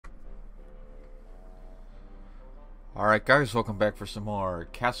Alright guys, welcome back for some more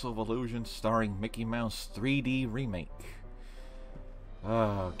Castle of Illusion starring Mickey Mouse 3D Remake.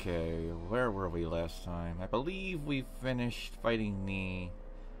 Okay, where were we last time? I believe we finished fighting the...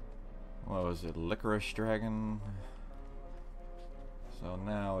 what was it? Licorice Dragon? So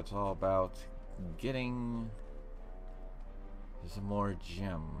now it's all about getting some more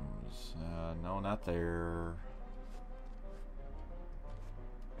gems. No, not there.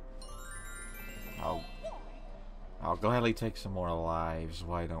 I'll gladly take some more lives,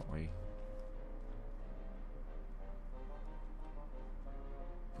 why don't we?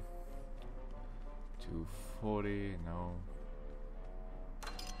 $240, no.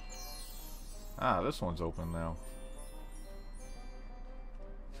 Ah, this one's open now.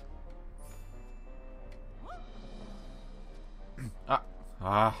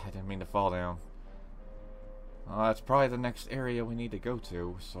 I didn't mean to fall down. That's probably the next area we need to go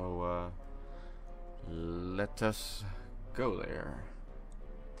to, so, let us go there.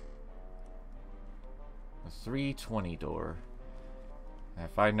 The 320 door.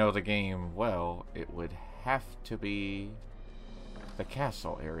 If I know the game well, it would have to be the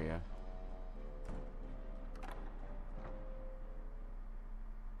castle area.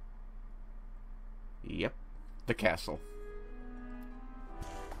 Yep, the castle.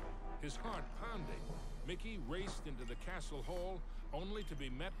 His heart pounding, Mickey raced into the castle hall, only to be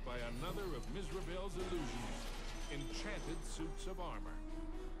met by another of Mizrabel's illusions, enchanted suits of armor.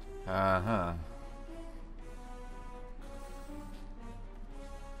 Uh-huh.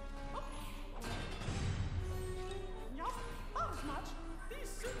 Yup, not as much. These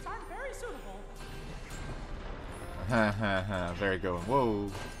suits aren't very suitable. Ha ha ha, there you go.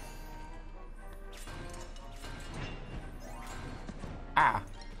 Whoa. Ah.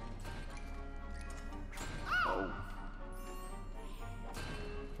 Oh.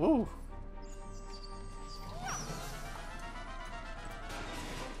 Woo.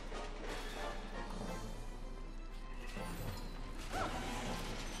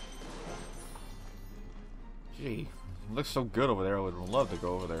 Gee, it looks so good over there. I would love to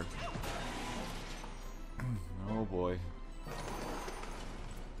go over there. Oh boy.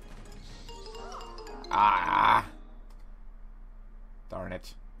 Ah! Darn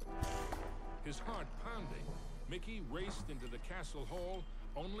it. His heart pounding, Mickey raced into the castle hall,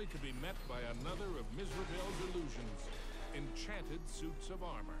 only to be met by another of Mizrabel's illusions, enchanted suits of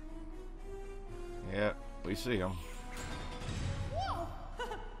armor. Yeah, we see them. Whoa!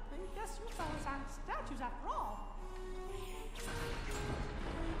 I guess you fellas aren't statues after all.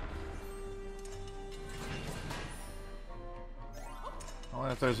 I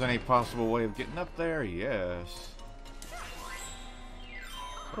wonder if there's any possible way of getting up there. Yes.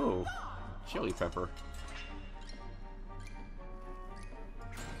 Oh, chili pepper.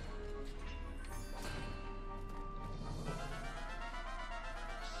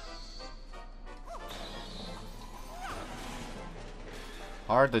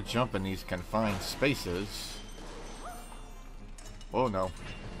 Hard to jump in these confined spaces. Oh no.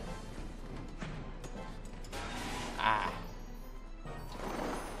 Ah.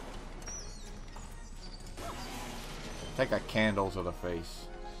 I got candles to the face.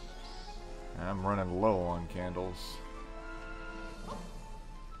 I'm running low on candles.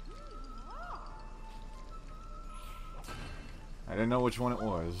 I didn't know which one it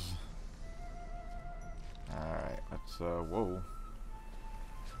was. Alright, let's, whoa.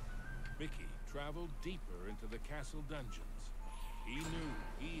 Mickey traveled deeper into the castle dungeons. He knew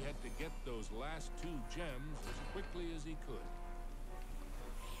he had to get those last 2 gems as quickly as he could.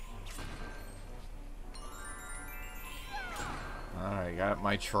 Alright, got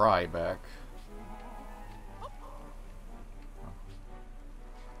my try back.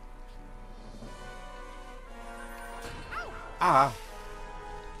 Ah!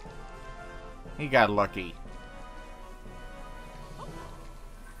 He got lucky.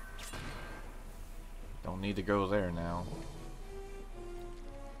 Don't need to go there now.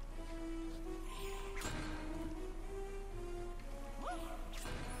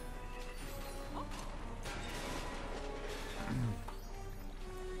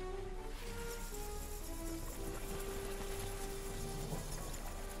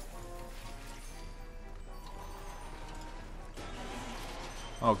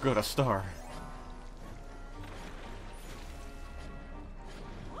 Oh good, a star.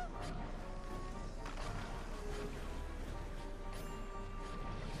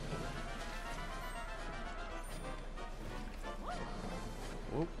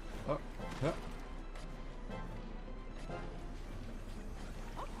 Oh, oh, yeah.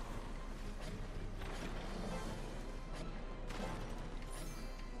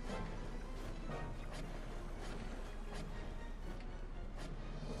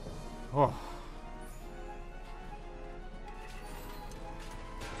 Oh.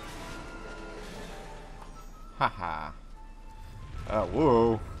 Haha.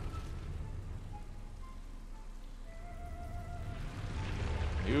 Whoa.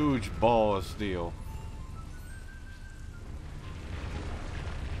 Huge ball of steel.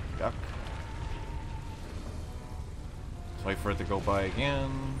 Duck. Let's wait for it to go by again.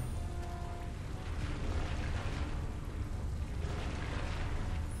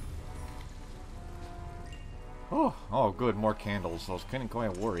 Oh, good, more candles. I was kind of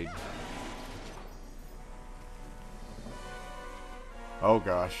quite worried. Oh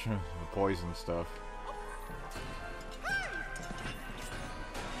gosh, the poison stuff.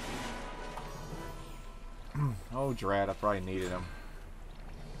 Oh, drat, I probably needed him.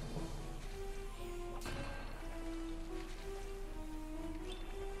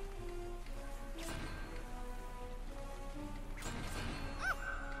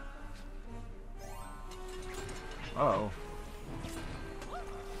 Uh-oh.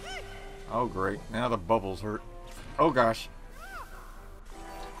 Oh, great. Now the bubbles hurt. Oh, gosh.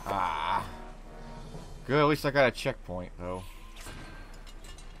 Ah. Good, at least I got a checkpoint, though.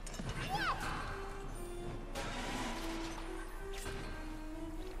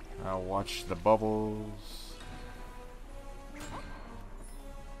 I'll watch the bubbles.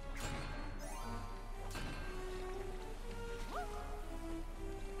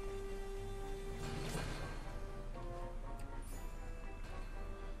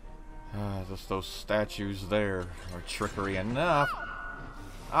 Just those statues there are trickery enough.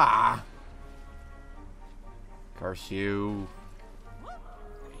 Ah! Curse you.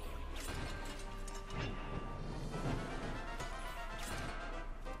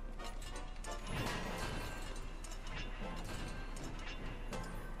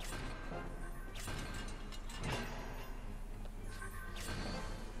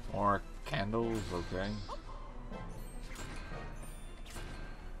 More candles, okay.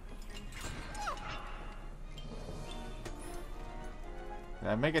 Did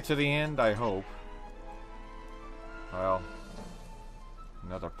I make it to the end? I hope. Well,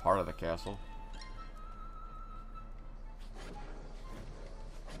 another part of the castle.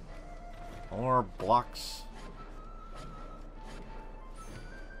 More blocks.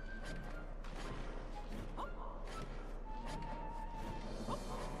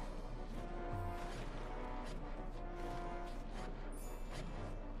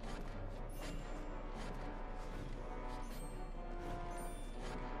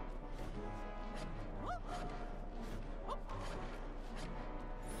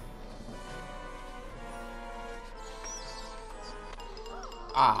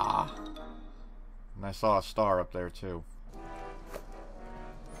 Ah! And I saw a star up there too.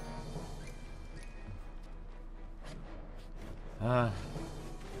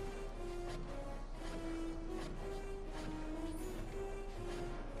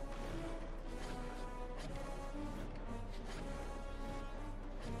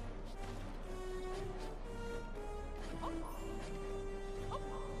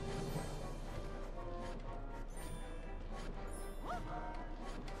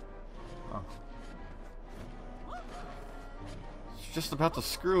 Just about to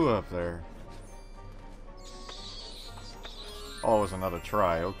screw up there. Oh, it was another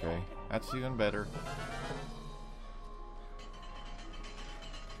try. Okay, that's even better.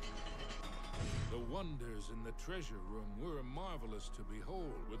 The wonders in the treasure room were marvelous to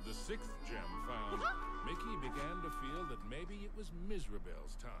behold. With the 6th gem found, Mickey began to feel that maybe it was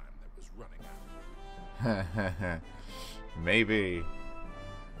Mizrabel's time that was running out. Maybe.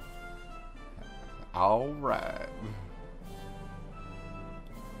 All right.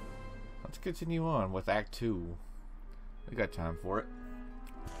 Let's continue on with Act 2. We got time for it.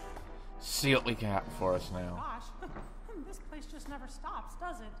 See what we got for us now. Gosh, this place just never stops,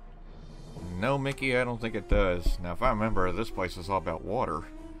 does it? No, Mickey, I don't think it does. Now, if I remember, this place is all about water.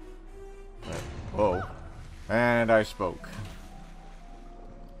 But, whoa. And I spoke.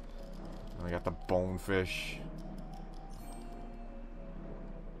 And we got the bonefish.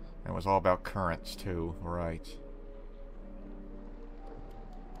 And it was all about currents, too. Right.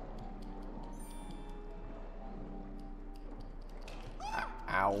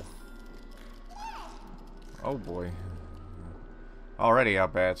 Ow. Oh boy. Already a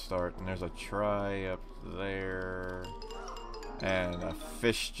bad start. And there's a try up there. And a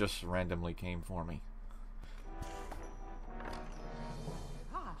fish just randomly came for me.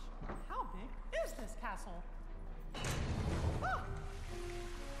 Gosh, how big is this castle?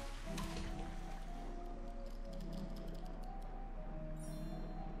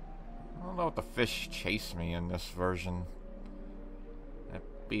 I don't know if the fish chased me in this version.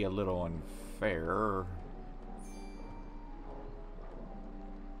 be a little unfair.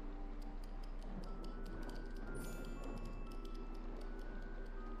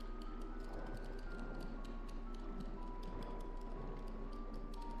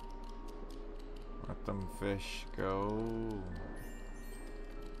 Let them fish go.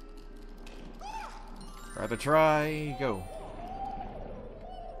 Rather try, go.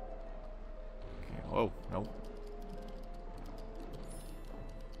 Okay, whoa, nope.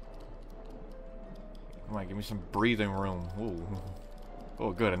 Come on, give me some breathing room. Ooh.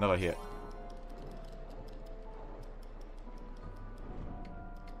 Oh, good, another hit.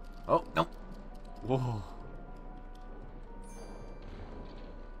 Oh, no. Whoa.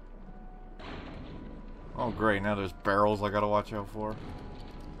 Oh, great, now there's barrels I gotta watch out for.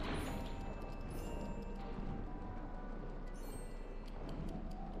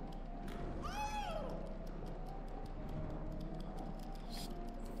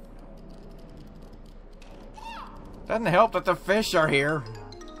 Doesn't help that the fish are here.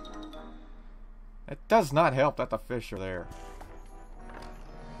 It does not help that the fish are there.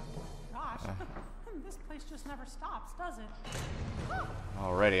 Gosh, this place just never stops, does it?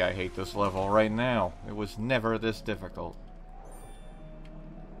 Already I hate this level right now. It was never this difficult.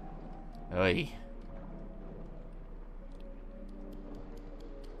 Oy.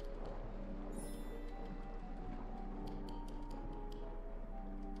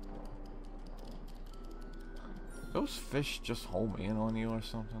 Those fish just home in on you or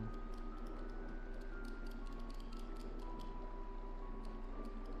something?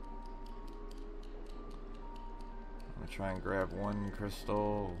 I'm gonna try and grab one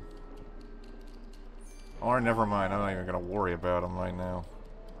crystal. Or never mind, I'm not even gonna worry about them right now.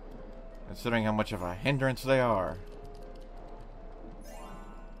 Considering how much of a hindrance they are.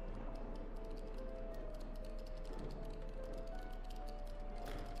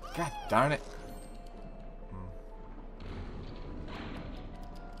 God darn it.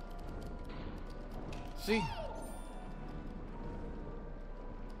 See?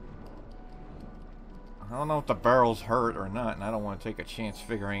 I don't know if the barrels hurt or not, and I don't want to take a chance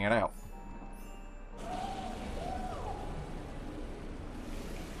figuring it out.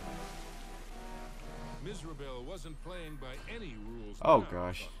 Mizrabel wasn't playing by any rules. Oh, now,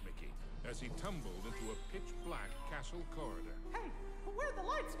 gosh. thought Mickey, as he tumbled into a pitch-black castle corridor. Hey, where'd the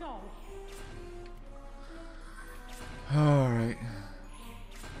lights go? Alright.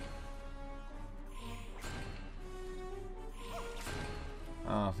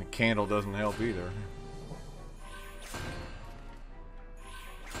 Oh, the candle doesn't help either.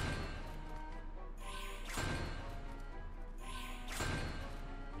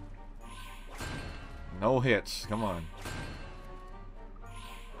 No hits, come on.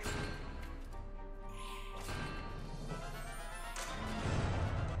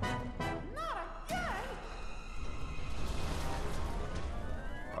 Not again!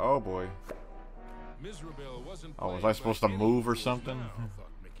 Oh boy. Oh, was I supposed to move or something? Now, thought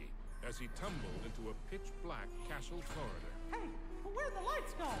Mickey, as he tumbled into a pitch-black castle corridor. Hey, where'd the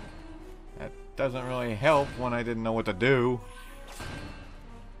lights go? That doesn't really help when I didn't know what to do.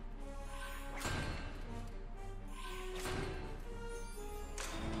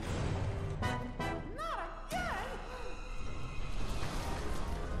 Not again!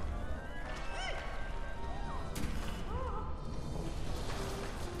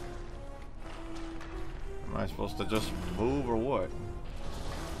 Am I supposed to just move or what?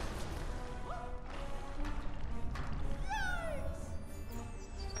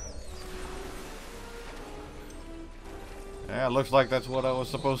 Yeah, it looks like that's what I was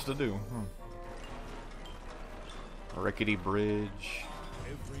supposed to do. Rickety bridge.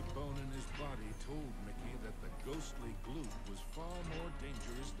 Every bone in his body told Mickey that the ghostly gloop was far more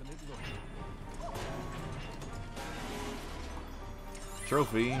dangerous than it looked.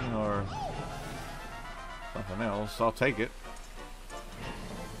 Trophy or something else. I'll take it.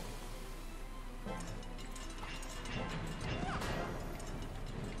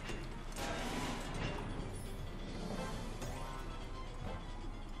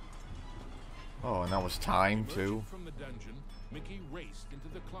 Oh, and that was time too. From the dungeon, Mickey raced into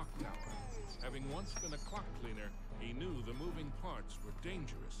the clock tower. Having once been a clock cleaner, he knew the moving parts were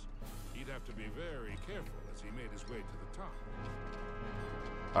dangerous. He'd have to be very careful as he made his way to the top.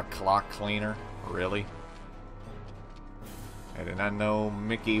 A clock cleaner? Really? I did not know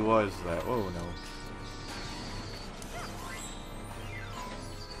Mickey was that. Oh no.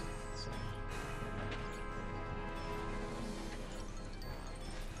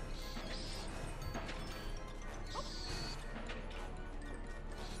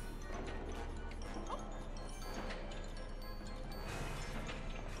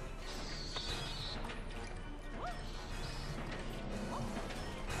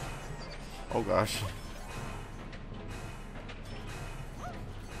 Oh gosh.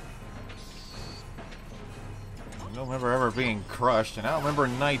 I don't remember ever being crushed, and I don't remember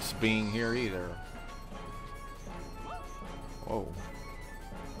knights being here either. Whoa.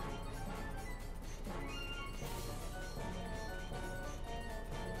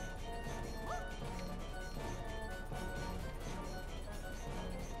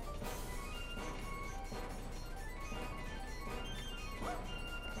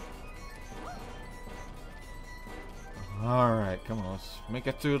 Alright, come on, let's make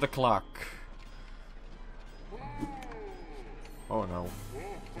it through the clock. Oh no.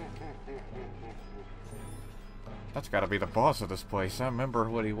 That's gotta be the boss of this place. I remember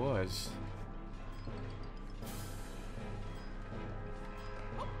what he was.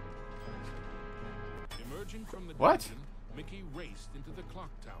 Emerging from the What? dungeon, Mickey raced into the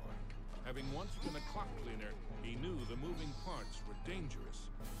clock tower. Having once been a clock cleaner, he knew the moving parts were dangerous.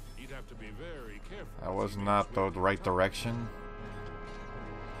 He'd have to be very careful. That was not the right direction.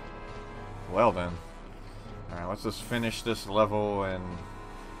 Well then. Alright, let's just finish this level and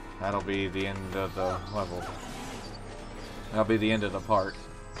that'll be the end of the level. That'll be the end of the part.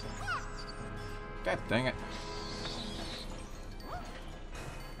 God dang it.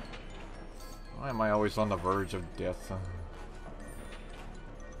 Why am I always on the verge of death?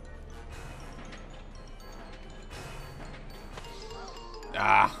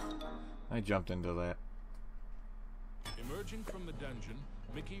 Ah! I jumped into that. Emerging from the dungeon,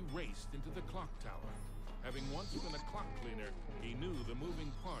 Mickey raced into the clock tower. Having once been a clock cleaner, he knew the moving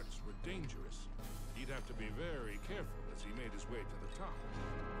parts were dangerous. He'd have to be very careful as he made his way to the top.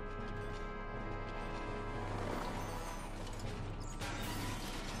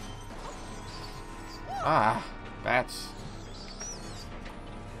 Ah! Bats.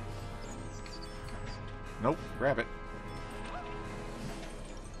 Nope, grab it.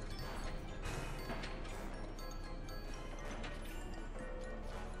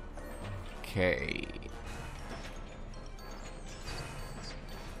 Okay.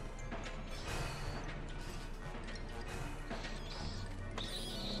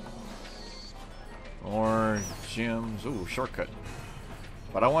 More gems. Ooh, shortcut.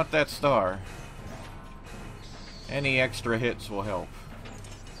 But I want that star. Any extra hits will help.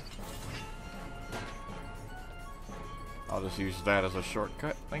 I'll just use that as a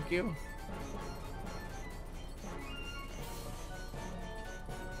shortcut. Thank you.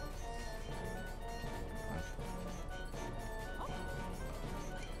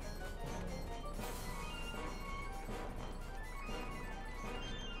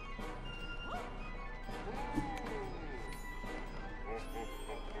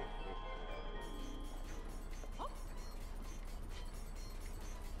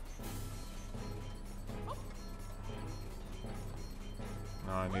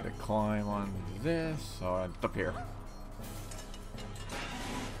 Now I need to climb on this, so I'm up here.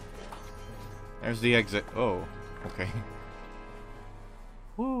 There's the exit. Oh, okay.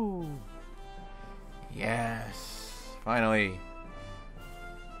 Woo! Yes! Finally!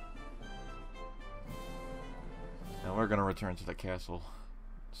 Now we're gonna return to the castle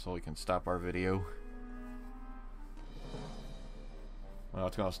so we can stop our video. Well,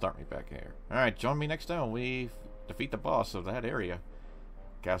 it's gonna start me back here. Alright, join me next time we defeat the boss of that area.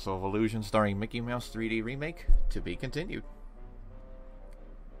 Castle of Illusion starring Mickey Mouse 3D Remake to be continued.